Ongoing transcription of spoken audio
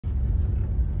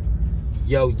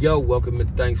Yo, welcome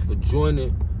and thanks for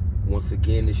joining. Once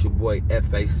again, it's your boy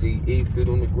FACE, feet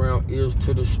on the ground, ears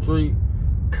to the street,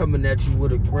 coming at you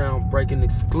with a groundbreaking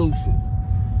exclusive.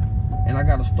 And I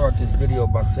gotta start this video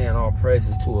by saying all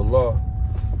praises to Allah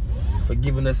for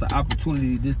giving us an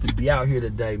opportunity just to be out here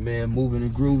today, man, moving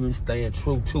and grooving, staying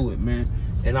true to it, man.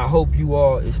 And I hope you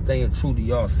all is staying true to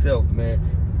yourself, man,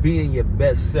 being your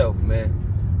best self, man.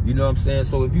 You know what I'm saying?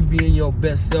 So if you being your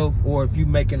best self, or if you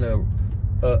making a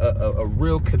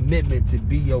real commitment to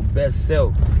be your best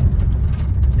self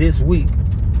this week,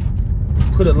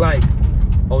 put a like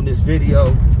on this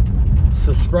video,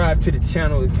 subscribe to the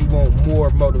channel if you want more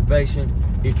motivation,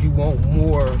 if you want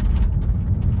more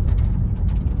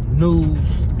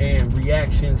news and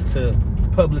reactions to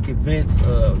public events,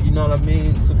 you know what I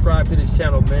mean? Subscribe to this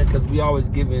channel, man, because we always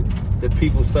giving the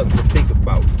people something to think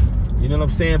about. You know what I'm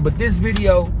saying? But this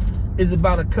video is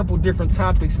about a couple different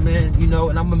topics, man, you know,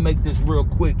 and I'm gonna make this real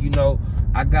quick. You know,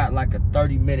 I got like a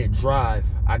 30-minute drive.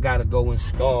 I gotta go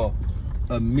install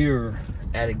a mirror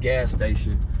at a gas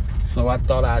station. So I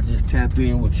thought I'd just tap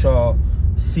in with y'all,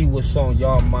 see what's on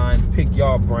y'all mind, pick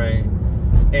y'all brain,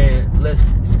 and let's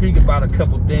speak about a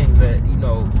couple things that, you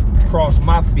know, crossed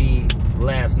my feed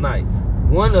last night.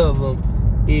 One of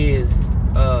them is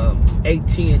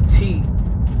AT&T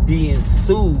being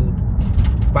sued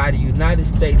by the United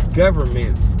States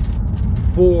government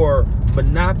for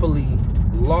monopoly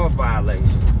law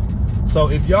violations. So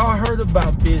if y'all heard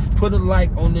about this, put a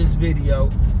like on this video.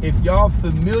 If y'all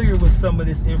familiar with some of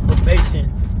this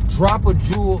information, drop a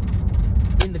jewel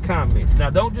in the comments. Now,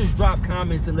 don't just drop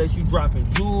comments unless you dropping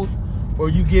jewels or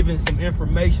you giving some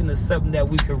information or something that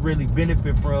we could really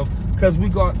benefit from, because we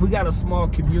got a small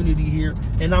community here,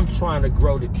 and I'm trying to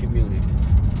grow the community.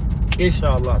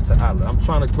 Inshallah ta'ala, I'm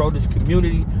trying to grow this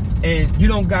community, and you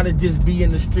don't gotta just be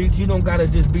in the streets, you don't gotta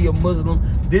just be a Muslim.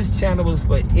 This channel is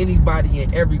for anybody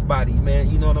and everybody, man.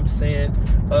 You know what I'm saying?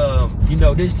 You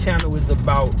know, this channel is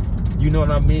about, you know what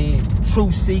I mean,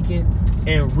 truth seeking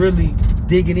and really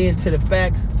digging into the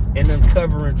facts and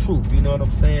uncovering truth. You know what I'm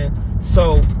saying?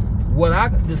 So what I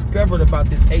discovered about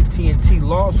this AT&T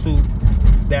lawsuit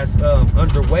that's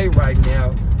underway right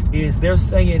now is they're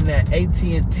saying that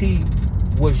AT&T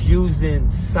was using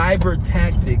cyber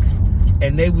tactics,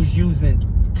 and they was using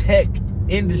tech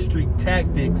industry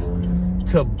tactics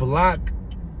to block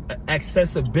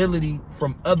accessibility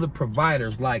from other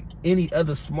providers, like any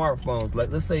other smartphones. Like,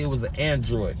 let's say it was an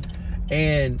Android,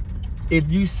 and if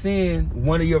you send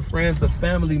one of your friends or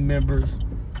family members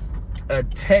a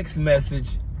text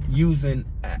message using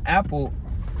an Apple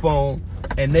phone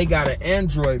and they got an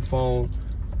Android phone,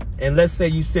 and let's say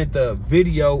you sent a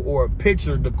video or a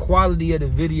picture, the quality of the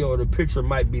video or the picture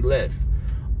might be less.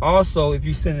 Also, if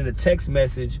you send in a text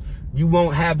message, you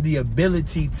won't have the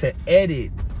ability to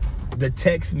edit the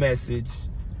text message.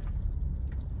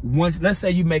 Once, let's say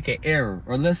you make an error,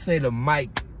 or let's say the mic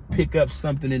pick up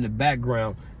something in the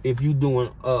background if you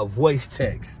doing voice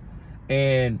text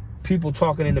and people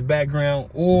talking in the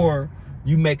background, or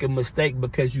you make a mistake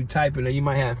because you typing, and you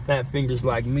might have fat fingers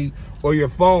like me, or your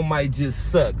phone might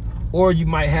just suck, or you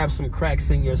might have some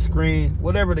cracks in your screen,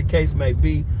 whatever the case may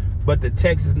be, but the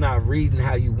text is not reading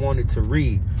how you want it to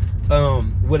read.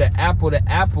 With the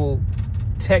Apple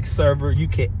text server, you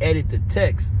can edit the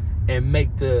text and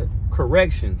make the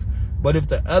corrections. But if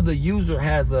the other user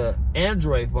has a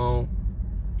Android phone,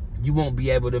 you won't be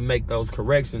able to make those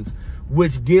corrections,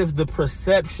 which gives the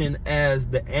perception as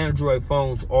the Android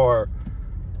phones are,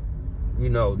 you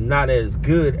know, not as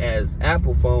good as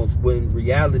Apple phones, when in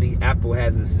reality, Apple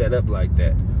has it set up like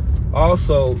that.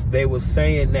 Also, they were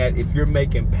saying that if you're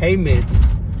making payments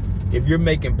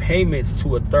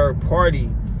to a third party,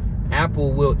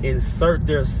 Apple will insert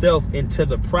their self into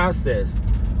the process,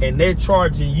 and they're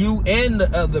charging you and the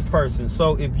other person.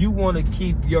 So if you want to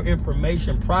keep your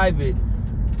information private,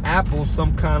 Apple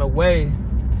some kind of way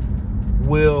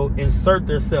will insert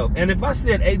themselves. And if I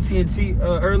said AT&T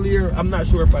earlier, I'm not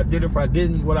sure if I did or if I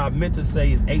didn't. What I meant to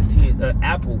say is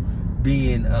Apple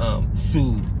being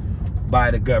sued by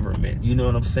the government. You know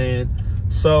what I'm saying?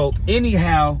 So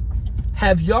anyhow,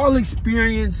 have y'all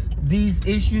experienced these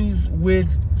issues with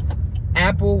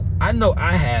Apple? I know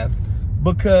I have,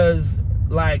 because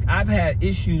like I've had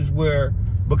issues where,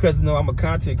 because you know I'm a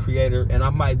content creator and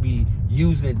I might be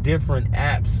using different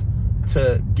apps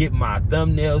to get my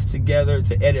thumbnails together,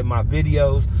 to edit my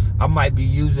videos. I might be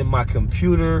using my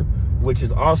computer, which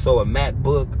is also a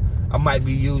MacBook. I might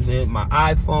be using my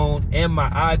iPhone and my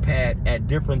iPad at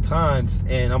different times,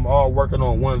 and I'm all working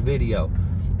on one video.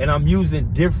 And I'm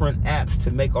using different apps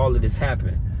to make all of this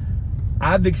happen.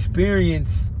 I've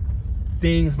experienced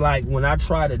things like when I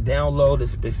try to download a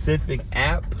specific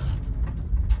app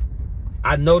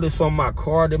I noticed on my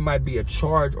card, there might be a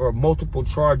charge or multiple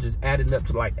charges adding up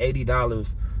to like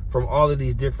 $80 from all of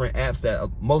these different apps that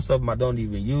most of them I don't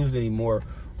even use anymore.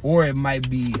 Or it might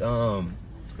be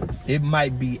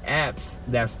apps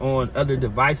that's on other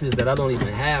devices that I don't even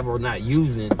have or not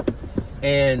using.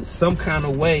 And some kind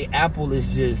of way, Apple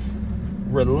is just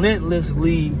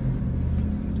relentlessly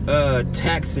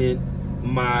taxing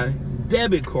my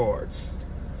debit cards,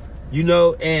 you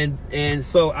know, and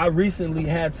so I recently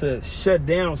had to shut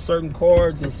down certain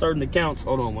cards and certain accounts.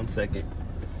 Hold on one second.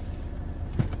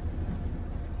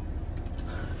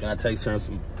 Can I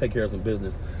take care of some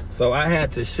business? So I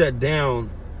had to shut down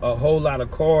a whole lot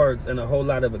of cards and a whole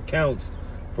lot of accounts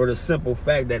for the simple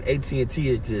fact that AT&T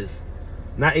is just,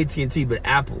 not AT&T, but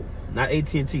Apple. Not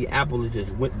AT&T, Apple is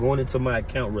just going into my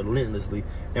account relentlessly.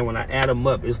 And when I add them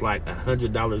up, it's like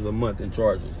 $100 a month in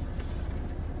charges.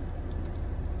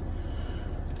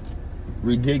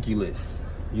 Ridiculous.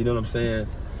 You know what I'm saying?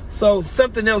 So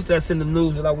something else that's in the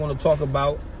news that I want to talk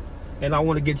about and I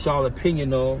want to get y'all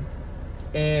opinion on,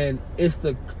 and it's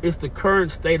the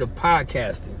current state of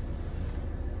podcasting.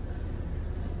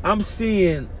 I'm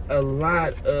seeing a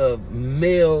lot of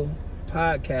male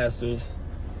podcasters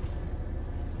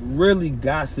really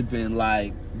gossiping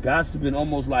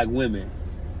almost like women,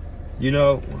 you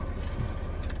know.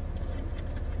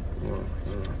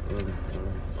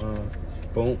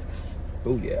 Boom.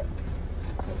 Oh yeah.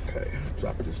 Okay,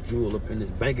 drop this jewel up in this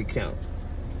bank account.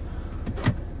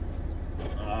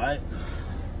 All right.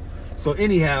 So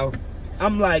anyhow,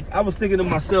 I was thinking to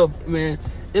myself, man,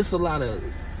 it's a lot of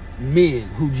men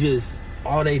who just,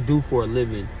 all they do for a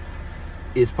living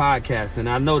is podcasting.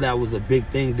 I know that was a big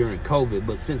thing during COVID,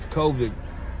 but since COVID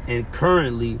and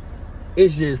currently,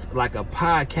 it's just like a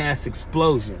podcast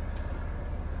explosion.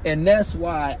 And that's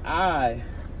why I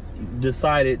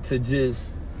decided to just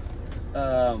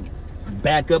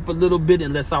back up a little bit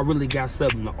unless I really got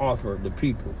something to offer the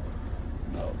people.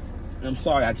 No, I'm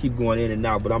sorry I keep going in and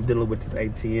out, but I'm dealing with this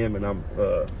ATM and I'm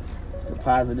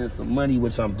depositing some money,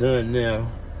 which I'm done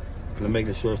now. I'm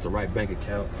making sure it's the right bank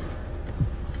account.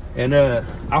 And I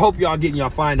hope y'all getting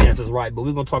your finances right, but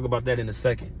we're going to talk about that in a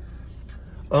second.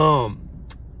 Now,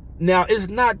 it's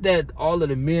not that all of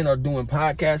the men are doing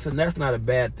podcasting. That's not a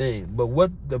bad thing. But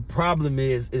what the problem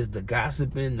is the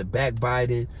gossiping, the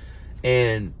backbiting,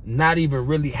 and not even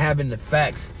really having the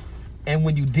facts. And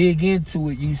when you dig into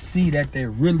it, you see that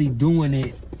they're really doing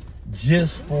it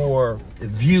just for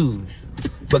views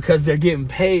because they're getting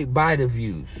paid by the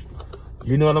views.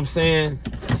 You know what I'm saying?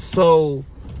 So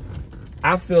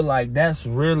I feel like that's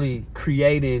really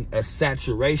creating a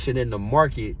saturation in the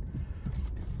market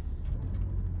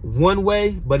one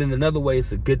way, but in another way,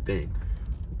 it's a good thing.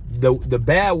 The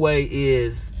bad way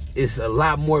is it's a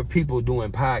lot more people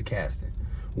doing podcasting.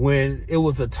 When it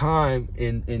was a time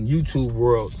in YouTube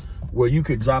world where you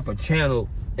could drop a channel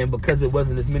and because it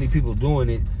wasn't as many people doing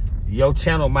it, your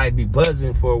channel might be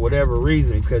buzzing for whatever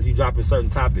reason because you dropping certain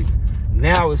topics.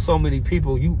 Now it's so many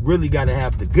people, you really got to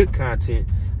have the good content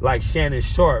like Shannon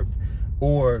Sharp,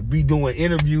 or be doing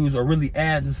interviews or really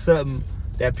adding something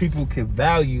that people can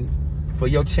value for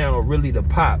your channel really to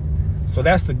pop. So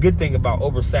that's the good thing about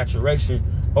oversaturation.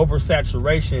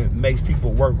 Oversaturation makes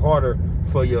people work harder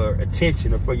for your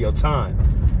attention or for your time.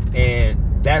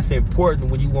 And that's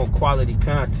important when you want quality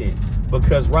content,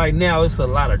 because right now it's a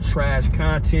lot of trash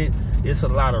content. It's a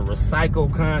lot of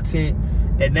recycled content.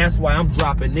 And that's why I'm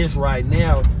dropping this right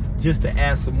now, just to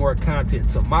add some more content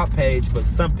to my page, but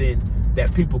something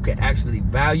that people can actually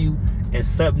value and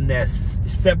something that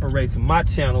separates my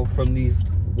channel from these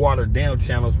watered down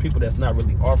channels, people that's not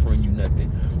really offering you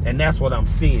nothing. And that's what I'm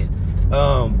seeing.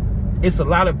 It's a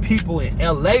lot of people in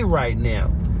LA right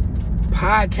now.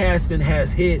 Podcasting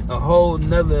has hit a whole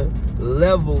nother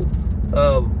level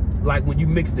of, like, when you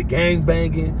mix the gang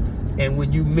banging and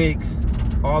when you mix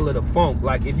all of the funk.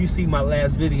 Like, if you see my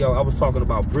last video, I was talking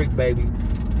about Brick Baby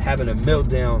having a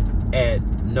meltdown at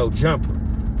No Jumper.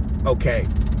 Okay.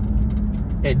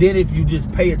 And then if you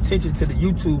just pay attention to the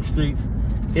YouTube streets,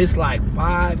 it's like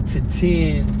 5 to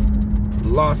 10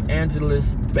 Los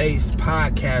Angeles-based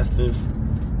podcasters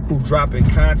who dropping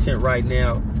content right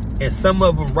now. And some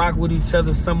of them rock with each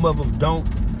other, some of them don't.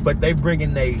 But they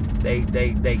bringing they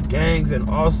gangs and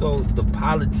also the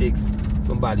politics.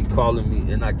 Somebody calling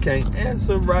me and I can't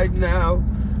answer right now.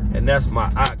 And that's my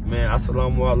Ak, man.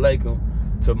 Assalamu alaikum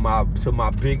to my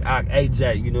big Ak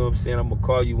AJ. You know what I'm saying? I'm gonna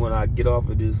call you when I get off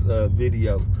of this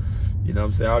video. You know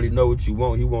what I'm saying? I already know what you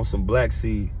want. He wants some black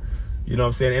seed. You know what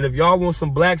I'm saying? And if y'all want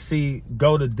some black seed,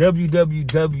 go to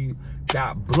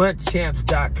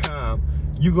www.bluntchamps.com.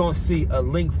 You're going to see a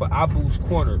link for Abu's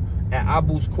Corner. At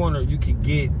Abu's Corner, you can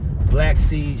get black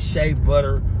seed, shea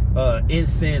butter,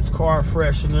 incense, car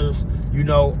fresheners. You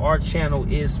know, our channel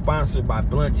is sponsored by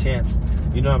Blunt Champs.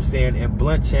 You know what I'm saying? And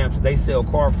Blunt Champs, they sell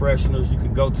car fresheners. You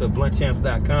can go to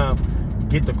bluntchamps.com,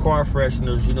 get the car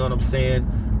fresheners, you know what I'm saying?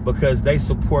 Because they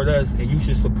support us, and you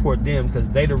should support them, because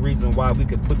they the reason why we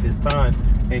could put this time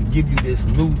and give you this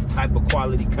new type of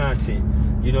quality content.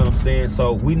 You know what I'm saying?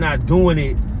 So we not doing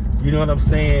it, you know what I'm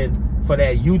saying, for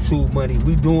that YouTube money.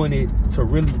 We doing it to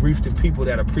really reach the people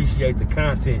that appreciate the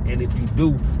content. And if you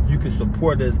do, you can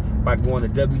support us by going to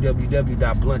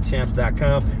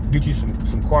www.bluntchamps.com. Get you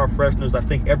some car fresheners. I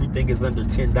think everything is under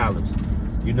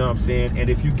 $10. You know what I'm saying? And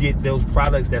if you get those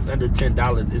products that's under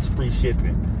 $10, it's free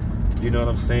shipping. You know what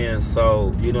I'm saying?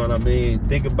 So, you know what I mean?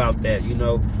 Think about that, you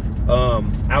know.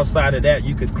 Outside of that,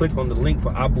 you could click on the link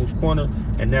for Abu's Corner,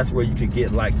 and that's where you could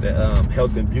get like the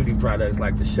health and beauty products,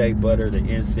 like the shea butter, the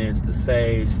incense, the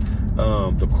sage,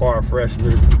 the car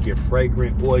fresheners. You could get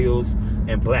fragrant oils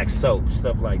and black soap,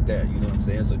 stuff like that. You know what I'm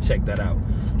saying? So check that out.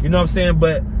 You know what I'm saying?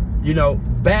 But, you know,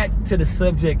 back to the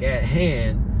subject at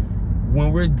hand,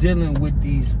 when we're dealing with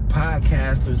these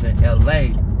podcasters in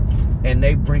LA, and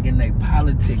they bringing their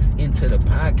politics into the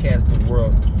podcasting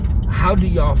world, how do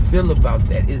y'all feel about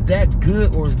that? Is that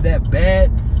good or is that bad?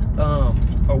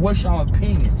 Or what's y'all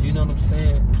opinions? You know what I'm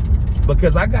saying?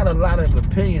 Because I got a lot of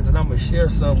opinions, and I'm gonna share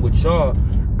some with y'all.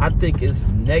 I think it's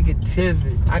negative.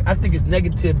 I think it's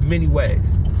negative many ways.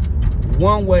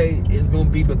 One way is gonna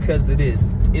be because of this.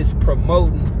 It's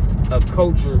promoting a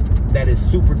culture that is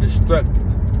super destructive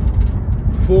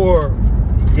for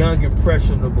young,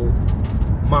 impressionable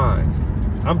minds.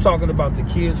 I'm talking about the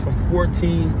kids from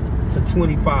 14 to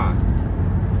 25.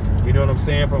 You know what I'm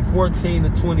saying? From 14 to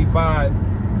 25,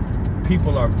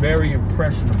 people are very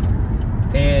impressionable.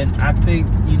 And I think,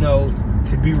 you know,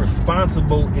 to be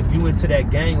responsible, if you into that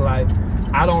gang life,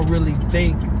 I don't really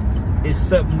think it's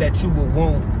something that you would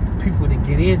want people to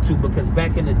get into, because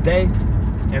back in the day,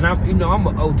 and I'm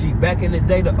an OG, back in the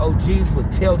day, the OGs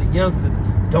would tell the youngsters,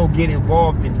 don't get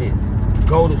involved in this.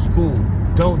 Go to school.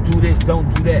 Don't do this, don't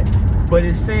do that. But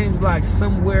it seems like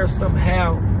somewhere,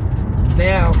 somehow,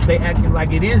 now they acting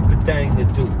like it is the thing to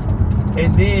do.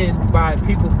 And then by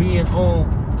people being on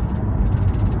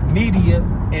media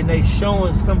and they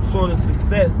showing some sort of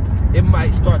success, it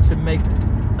might start to make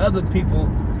other people,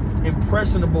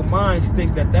 impressionable minds,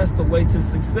 think that that's the way to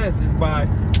success, is by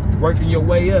working your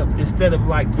way up, instead of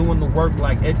like doing the work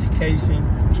like education,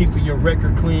 keeping your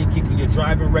record clean, keeping your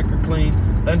driving record clean,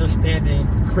 understanding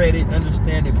credit,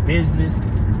 understanding business,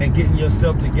 and getting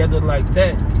yourself together like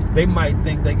that. They might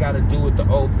think they got to do it the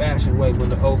old-fashioned way, when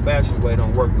the old-fashioned way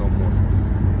don't work no more.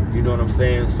 You know what I'm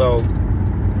saying? So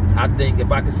I think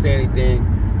if I could say anything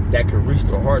that could reach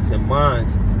the hearts and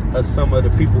minds of some of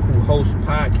the people who host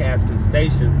podcasting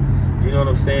stations, you know what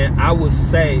I'm saying, I would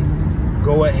say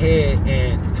go ahead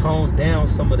and tone down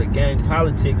some of the gang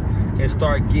politics and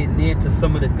start getting into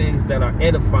some of the things that are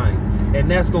edifying. And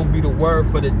that's going to be the word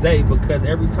for the day, because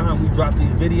every time we drop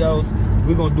these videos,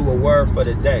 we're going to do a word for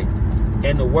the day.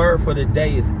 And the word for the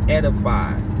day is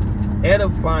edify.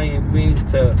 Edifying means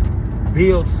to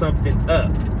build something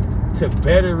up, to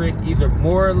better it either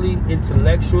morally,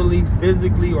 intellectually,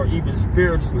 physically, or even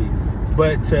spiritually,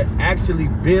 but to actually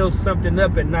build something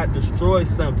up and not destroy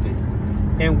something.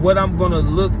 And what I'm going to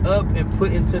look up and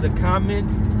put into the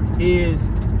comments is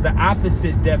the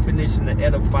opposite definition of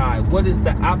edify. What is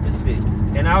the opposite?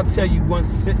 And I'll tell you one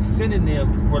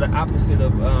synonym for the opposite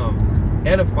of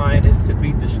edifying is to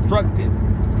be destructive.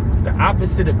 The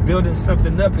opposite of building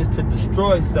something up is to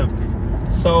destroy something.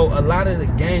 So a lot of the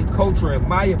gang culture, in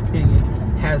my opinion,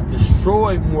 has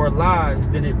destroyed more lives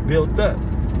than it built up.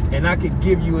 And I could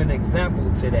give you an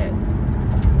example to that.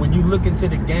 When you look into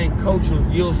the gang culture,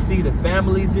 you'll see the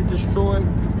families it destroyed,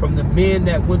 from the men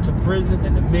that went to prison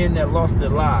and the men that lost their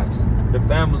lives. The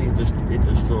families it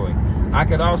destroyed. I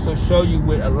could also show you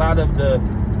with a lot of the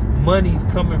money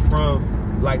coming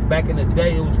from, like back in the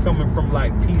day, it was coming from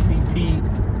like PCP,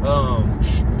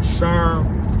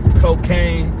 Sherm,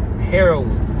 cocaine,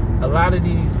 heroin. A lot of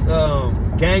these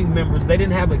gang members, they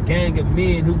didn't have a gang of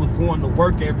men who was going to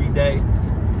work every day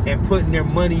and putting their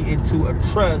money into a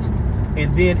trust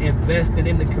and then investing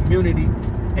in the community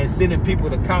and sending people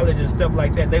to college and stuff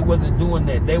like that. They wasn't doing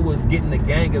that. They was getting a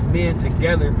gang of men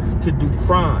together to do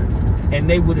crime. And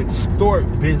they would extort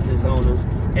business owners,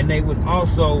 and they would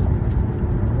also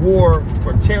war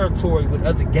for territory with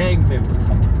other gang members.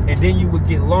 And then you would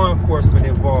get law enforcement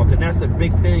involved, and that's a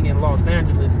big thing in Los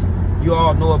Angeles. You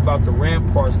all know about the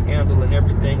Rampart scandal and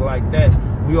everything like that.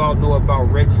 We all know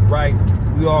about Reggie Wright.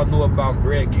 We all know about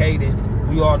Greg Caden.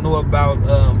 We all know about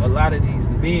a lot of these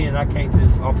men. I can't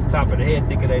just off the top of the head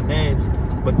think of their names,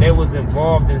 but they was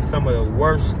involved in some of the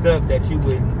worst stuff that you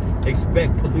wouldn't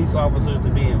expect police officers to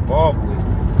be involved with.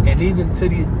 And even to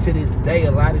this day,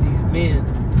 a lot of these men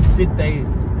sit they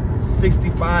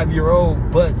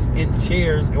 65-year-old butts in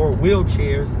chairs or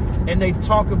wheelchairs, and they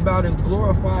talk about and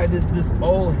glorify this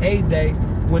old heyday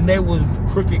when they was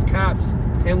crooked cops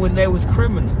and when they was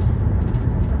criminals.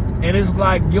 And it's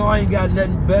like, y'all ain't got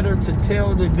nothing better to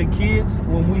tell the kids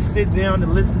when we sit down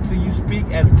and listen to you speak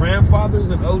as grandfathers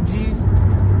and OGs,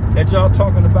 that y'all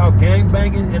talking about gang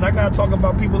banging. And I gotta talk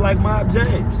about people like Mob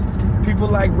James, people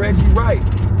like Reggie Wright.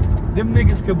 Them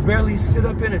niggas could barely sit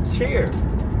up in a chair.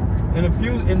 And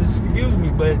excuse me,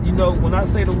 but you know, when I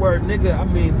say the word nigga, I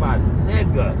mean my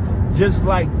nigga. Just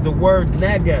like the word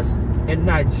nagas in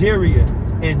Nigeria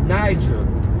and Niger,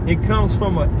 it comes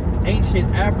from an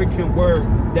ancient African word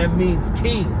that means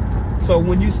king. So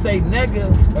when you say nigga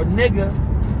or nigga,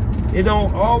 it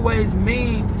don't always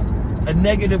mean a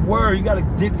negative word. You gotta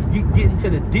get into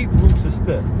the deep roots of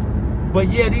stuff. But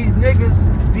yeah, these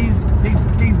niggas,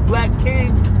 these black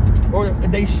kings, or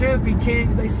they should be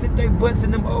kings, they sit their butts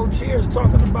in them old chairs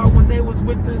talking about when they was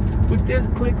with this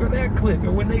clique or that clique,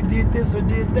 or when they did this or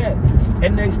did that.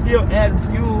 And they still add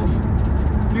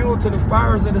fuel to the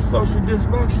fires of the social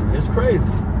dysfunction. It's crazy.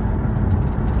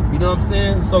 You know what I'm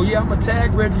saying? So yeah, I'm gonna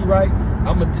tag Reggie Wright.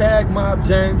 I'm gonna tag Mob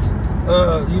James,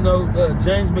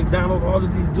 James McDonald, all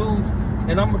of these dudes.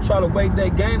 And I'm gonna try to wake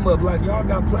that game up. Like, y'all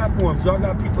got platforms, y'all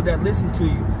got people that listen to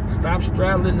you. Stop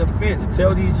straddling the fence.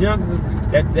 Tell these youngsters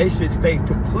that they should stay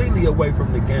completely away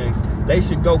from the gangs. They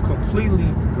should go completely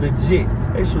legit.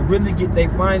 They should really get their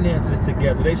finances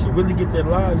together. They should really get their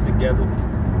lives together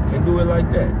and do it like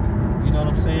that. You know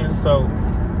what I'm saying? So,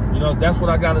 you know, that's what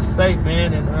I gotta say,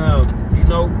 man. And you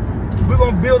know, we're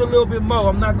gonna build a little bit more.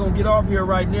 I'm not gonna get off here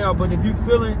right now, but if you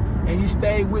feeling and you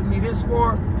stayed with me this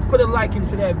far, put a like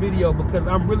into that video, because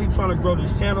I'm really trying to grow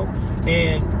this channel.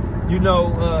 And you know,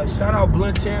 shout out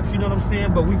Blunt Champs, you know what I'm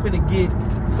saying? But we finna get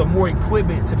some more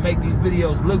equipment to make these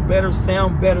videos look better,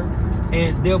 sound better,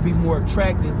 and they'll be more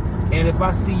attractive. And if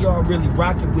I see y'all really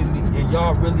rocking with me and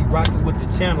y'all really rocking with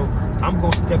the channel, I'm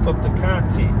gonna step up the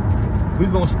content.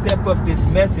 We're gonna step up this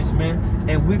message, man,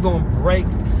 and we're gonna break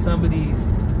some of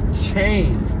these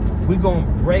chains. We're gonna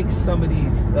break some of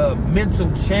these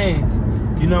mental chains,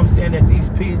 you know what I'm saying, that these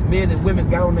men and women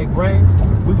got on their brains.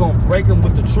 We're gonna break them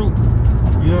with the truth.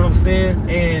 You know what I'm saying?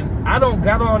 And I don't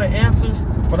got all the answers,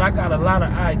 but I got a lot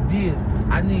of ideas.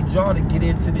 I need y'all to get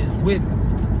into this with me.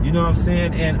 You know what I'm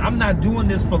saying? And I'm not doing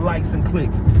this for likes and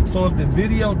clicks. So if the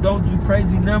video don't do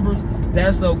crazy numbers,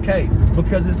 that's okay.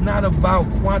 Because it's not about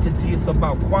quantity, it's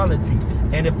about quality.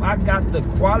 And if I got the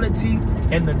quality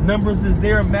and the numbers is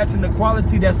there matching the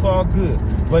quality, that's all good.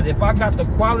 But if I got the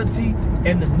quality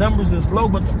and the numbers is low,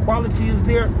 but the quality is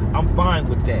there, I'm fine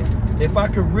with that. If I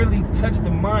could really touch the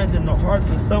minds and the hearts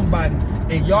of somebody,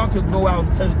 and y'all could go out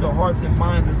and touch the hearts and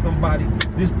minds of somebody,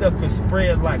 this stuff could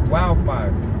spread like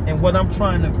wildfire. And what I'm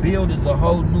trying to build is a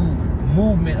whole new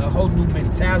movement, a whole new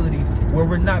mentality where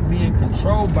we're not being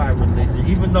controlled by religion.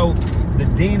 Even though the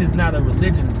deen is not a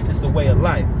religion, it's a way of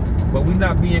life. But we're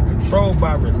not being controlled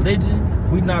by religion.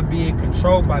 We're not being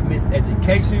controlled by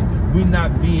miseducation. We're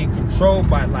not being controlled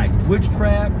by like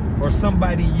witchcraft or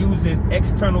somebody using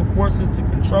external forces to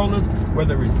control us,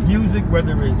 whether it's music,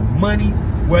 whether it's money,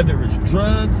 whether it's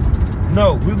drugs.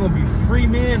 No, we're going to be free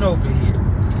men over here.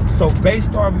 So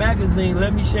Baystar Magazine,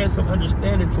 let me share some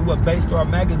understanding to what Baystar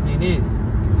Magazine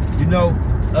is. You know,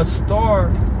 a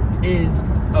star is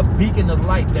a beacon of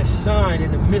light that shines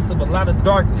in the midst of a lot of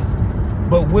darkness.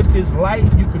 But with this light,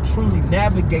 you could truly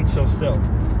navigate yourself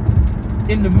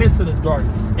in the midst of the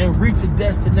darkness and reach a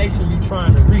destination you're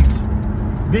trying to reach.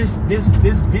 This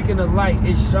beacon of light,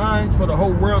 it shines for the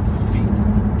whole world to see,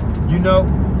 you know?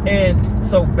 And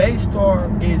so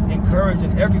Baystar is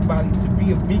encouraging everybody to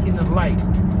be a beacon of light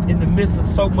in the midst of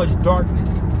so much darkness.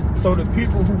 So the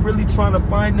people who really trying to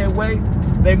find their way,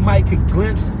 they might could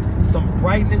glimpse some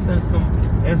brightness and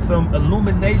some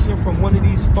illumination from one of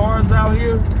these stars out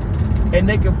here, and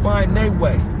they can find their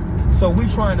way. So we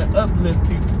trying to uplift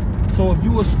people. So if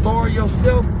you a star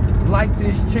yourself, like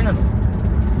this channel,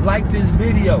 like this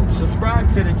video,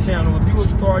 subscribe to the channel if you a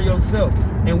star yourself,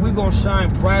 and we're gonna shine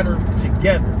brighter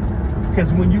together.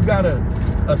 Because when you got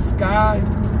a sky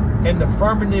and the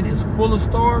firmament is full of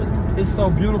stars, it's so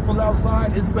beautiful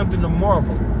outside, it's something to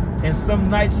marvel. And some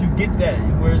nights you get that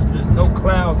where it's just no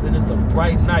clouds and it's a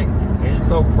bright night, and it's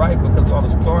so bright because all the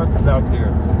stars is out there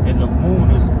and the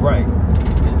moon is bright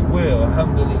as well,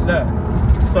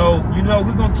 alhamdulillah. So, you know,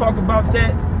 we're gonna talk about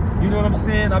that You know what I'm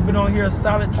saying? I've been on here a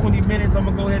solid 20 minutes. I'm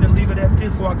going to go ahead and leave it at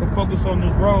this so I can focus on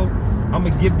this road. I'm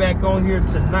going to get back on here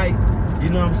tonight. You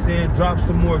know what I'm saying? Drop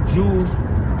some more jewels.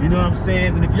 You know what I'm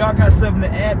saying? And if y'all got something to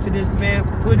add to this, man,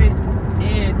 put it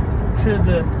into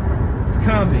the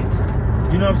comments.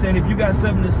 You know what I'm saying? If you got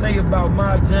something to say about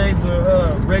Mob James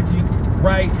or Reggie,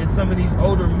 Wright, and some of these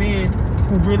older men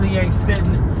who really ain't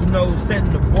setting, you know,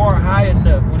 setting the bar high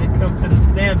enough when it comes to the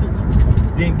standards,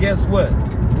 then guess what?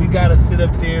 We gotta sit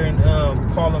up there and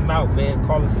call them out, man.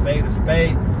 Call a spade,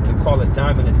 and call a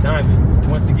diamond a diamond.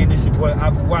 Once again, it's your boy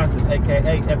Abu Wasif,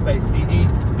 aka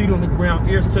FACE. Feet on the ground,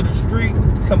 ears to the street,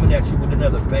 coming at you with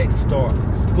another Bang Star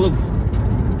exclusive.